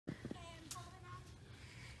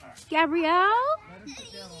Gabrielle?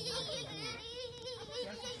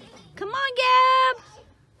 Come on, Gab.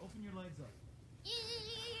 Open your legs up.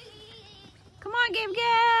 Come on, Gab.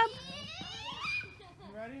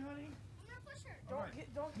 You ready, honey?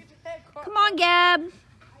 Don't get your head caught. Come on, Gab.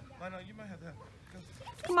 I know, you might have that. Go.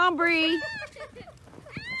 Come on, Bree.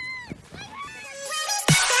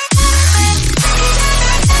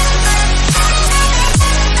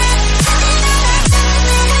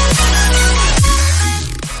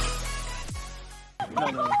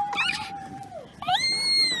 No.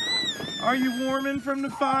 Are you warming from the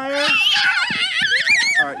fire?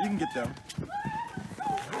 All right, you can get them.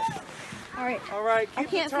 All right. I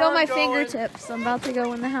can't feel my fingertips. I'm about to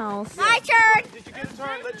go in the house. My turn. Did you get a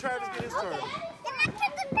turn? Let Travis get his turn.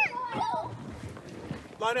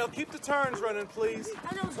 Lionel, keep the turns running, please.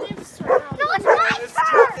 I know it's David's turn. No, it's my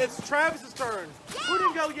turn. It's Travis's turn. Who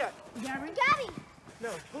didn't go yet? Gabby. No.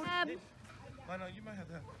 Who did? Lionel, you might have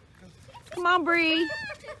that. Go. Come on, Bree.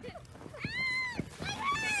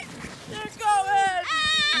 Let's go, Ed.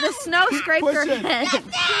 The snow scraped her head.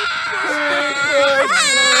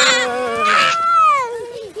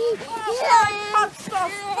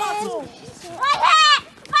 My hat!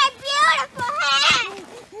 My beautiful hat!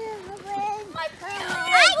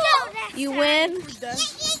 You win.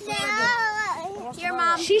 No. Here,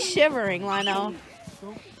 Mom. She's shivering, Lionel.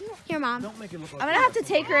 Here, Mom. Don't make it look like I'm gonna have to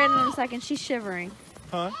take her in a second. She's shivering.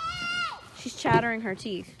 Huh? She's chattering her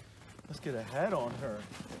teeth. Let's get a head on her.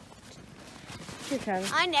 Here,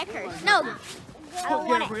 Travis. I neck her. No. I don't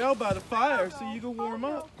want it. Gabrielle by the fire so you can warm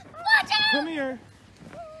up. Come here.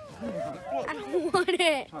 I don't want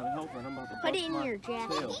it. Trying to help her, and I'm about to Put bust it in my your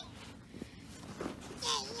jacket. tail.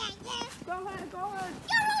 Go ahead.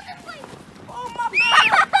 Oh, my back!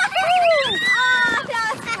 Oh, that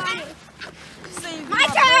was funny. My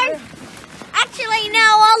turn. Actually, no.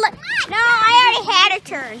 I already had a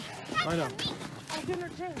turn. I know.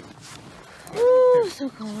 Ooh, so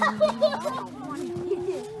cold.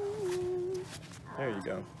 There you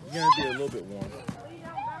go. You're gonna be a little bit warm.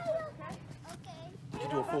 Did you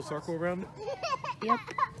do a full circle around it? Yep.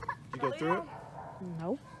 You go through it?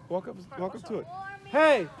 Nope. Walk up to it.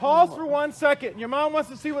 Hey, pause for 1 second. Your mom wants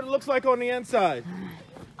to see what it looks like on the inside.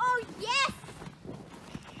 Oh, yes.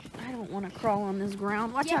 I don't want to crawl on this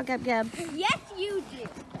ground. Watch out, Gab. Yes, you do.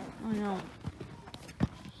 I know.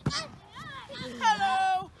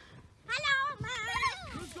 Hello. Hello, Mom.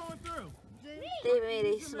 Who's going through? They made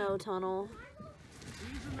a snow tunnel.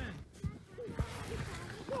 Ease them in.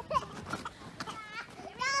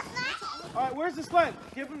 All right, where's the sled?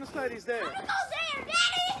 Give him the sled. He's there. Go there,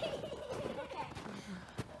 Daddy.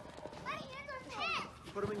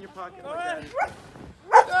 Put him in your pocket. Go Like ahead.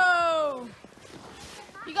 that. Go.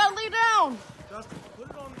 You gotta lay down. Justin, put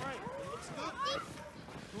it on right. It looks good.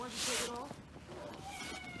 You want to take it off?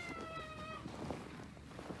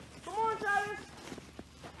 Come on, Travis.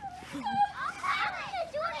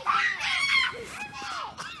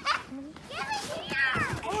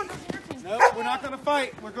 Nope, we're not going to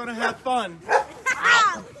fight. We're going to have fun.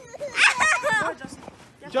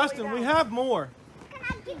 Justin, we have more. Can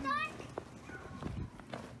I keep going?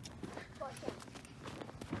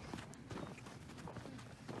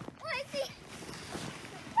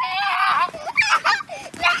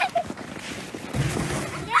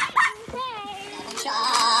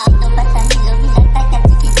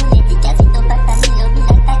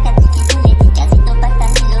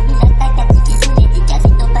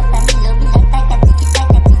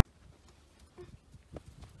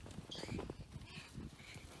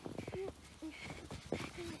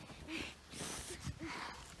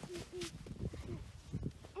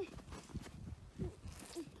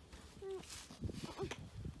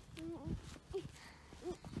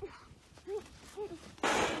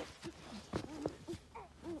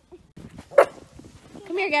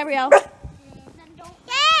 Come here, Gabrielle.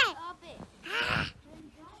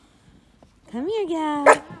 Come here,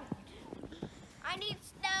 Gab. I need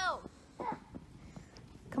snow.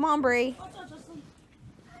 Come on, Bree.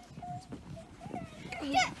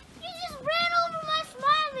 You just ran over my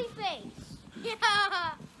smiley face.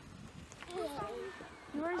 Yeah.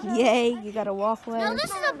 Yay, you got a walkway. No,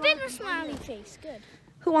 this is a bigger smiley face. Good.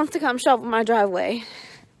 Who wants to come shovel my driveway?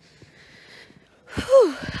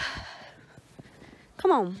 Whew.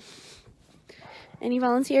 Come on. Any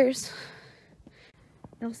volunteers?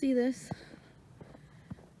 Y'all see this?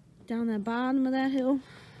 Down the bottom of that hill.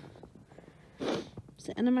 It's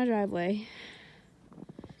the end of my driveway.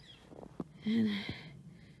 And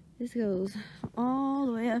this goes all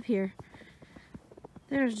the way up here.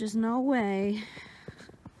 There's just no way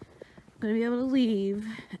I'm gonna be able to leave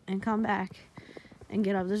and come back and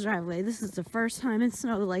get up this driveway. This is the first time it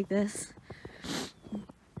snowed like this.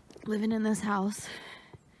 Living in this house.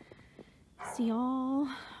 See all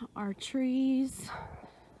our trees.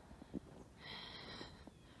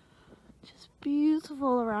 Just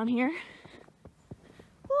beautiful around here.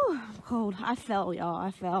 Whew, I'm cold. I fell, y'all.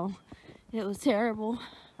 I fell. It was terrible.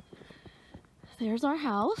 There's our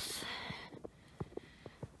house.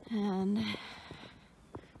 And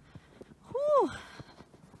whew,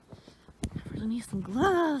 I really need some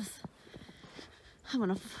gloves. I'm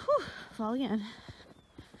gonna fall again.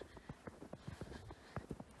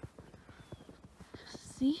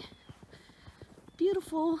 See?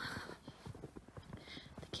 Beautiful.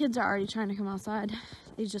 The kids are already trying to come outside.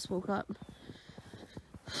 They just woke up.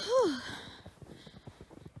 Whew.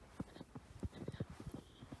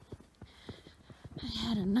 I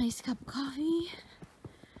had a nice cup of coffee.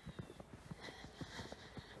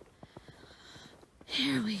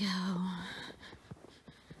 Here we go.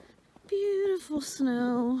 Beautiful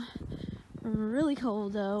snow. Really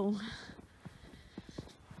cold though.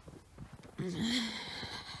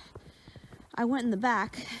 I went in the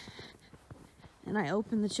back and I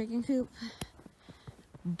opened the chicken coop,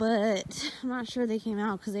 but I'm not sure they came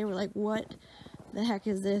out because they were like, what the heck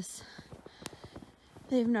is this?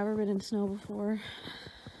 They've never been in snow before.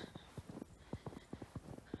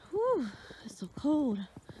 Whew, it's so cold.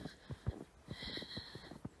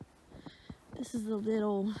 This is the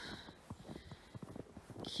little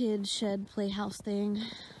kid shed playhouse thing.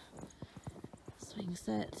 Swing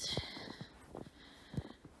set.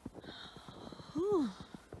 Whew.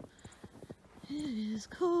 It is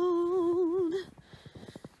cold.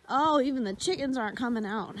 Oh, even the chickens aren't coming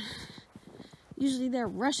out. Usually they're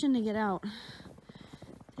rushing to get out.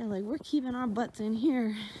 They're like, we're keeping our butts in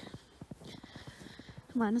here.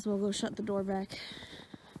 Might as well go shut the door back.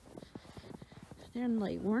 They're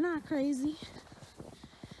like, we're not crazy.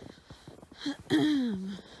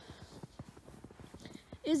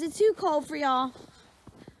 Is it too cold for y'all?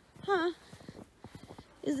 Huh?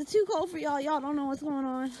 Is it too cold for y'all? Y'all don't know what's going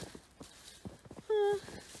on? Huh?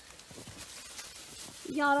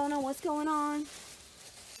 Y'all don't know what's going on?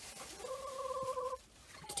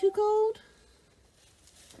 It's too cold?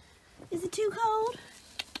 Is it too cold?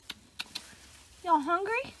 Y'all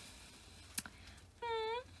hungry?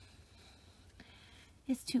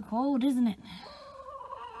 It's too cold, isn't it?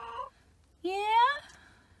 Yeah?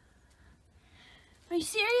 Are you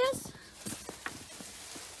serious?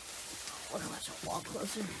 Look, let's walk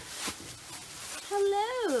closer.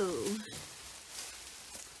 Hello.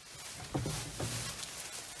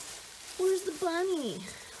 Where's the bunny?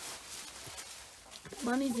 The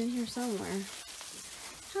bunny's in here somewhere.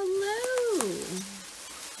 Hello.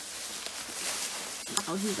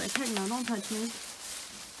 Oh, he's like, heck no, don't touch me.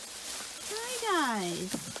 Hi, guys.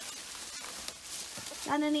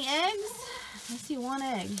 Got any eggs? I see one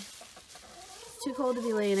egg. It's too cold to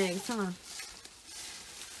be laying eggs, huh?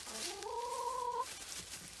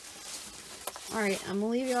 Alright, I'm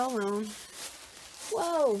gonna leave y'all alone.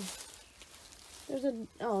 Whoa! There's a...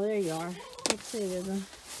 Oh, there you are. Let's see, there's a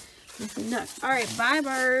missing duck. Alright, bye,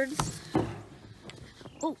 birds.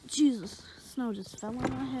 Oh, Jesus. Snow just fell on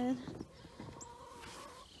my head.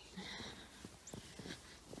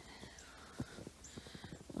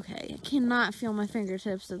 Okay, I cannot feel my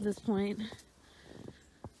fingertips at this point.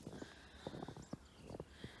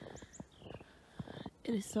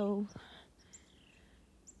 It is so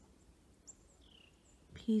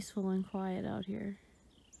peaceful and quiet out here.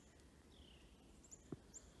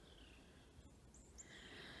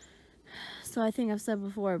 So I think I've said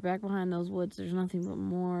before, back behind those woods, there's nothing but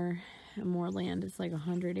more and more land. It's like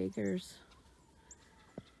 100 acres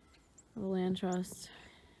of a land trust.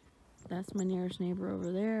 That's my nearest neighbor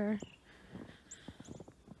over there.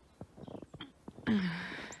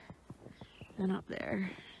 And up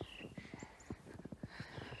there.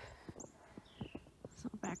 It's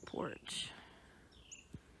a back porch.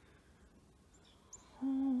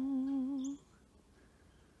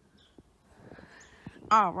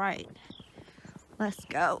 All right. Let's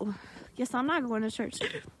go. Guess I'm not going to church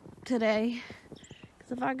today.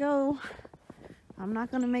 Because if I go, I'm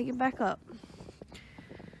not going to make it back up.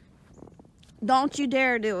 Don't you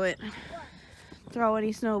dare do it. Throw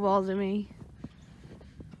any snowballs at me.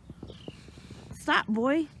 Stop,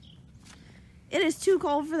 boy. It is too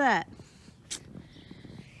cold for that.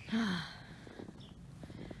 Ow.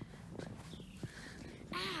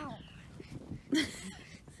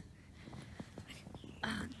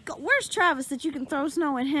 Where's Travis that you can throw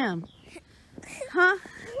snow at him? Huh?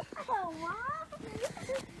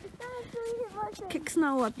 Kick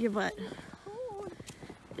snow up your butt.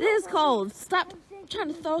 It is cold. Stop trying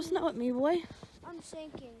to throw snow at me, boy. I'm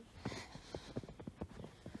ocean sinking.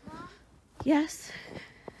 Mom? Yes.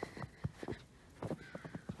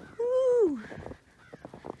 Woo.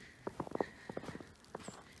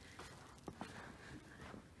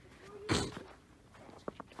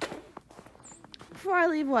 Before I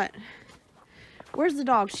leave, what? Where's the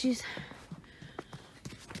dog? She's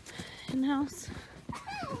in the house.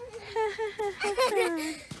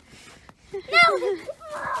 No!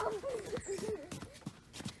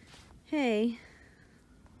 Hey.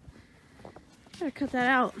 Gotta cut that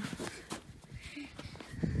out.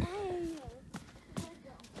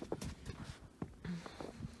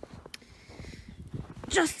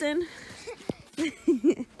 Justin.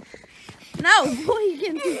 No, boy, you're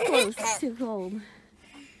getting too close. It's too cold.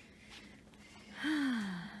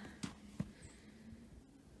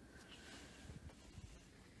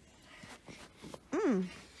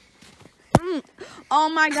 Oh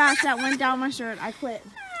my gosh, that went down my shirt. I quit.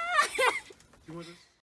 You want this?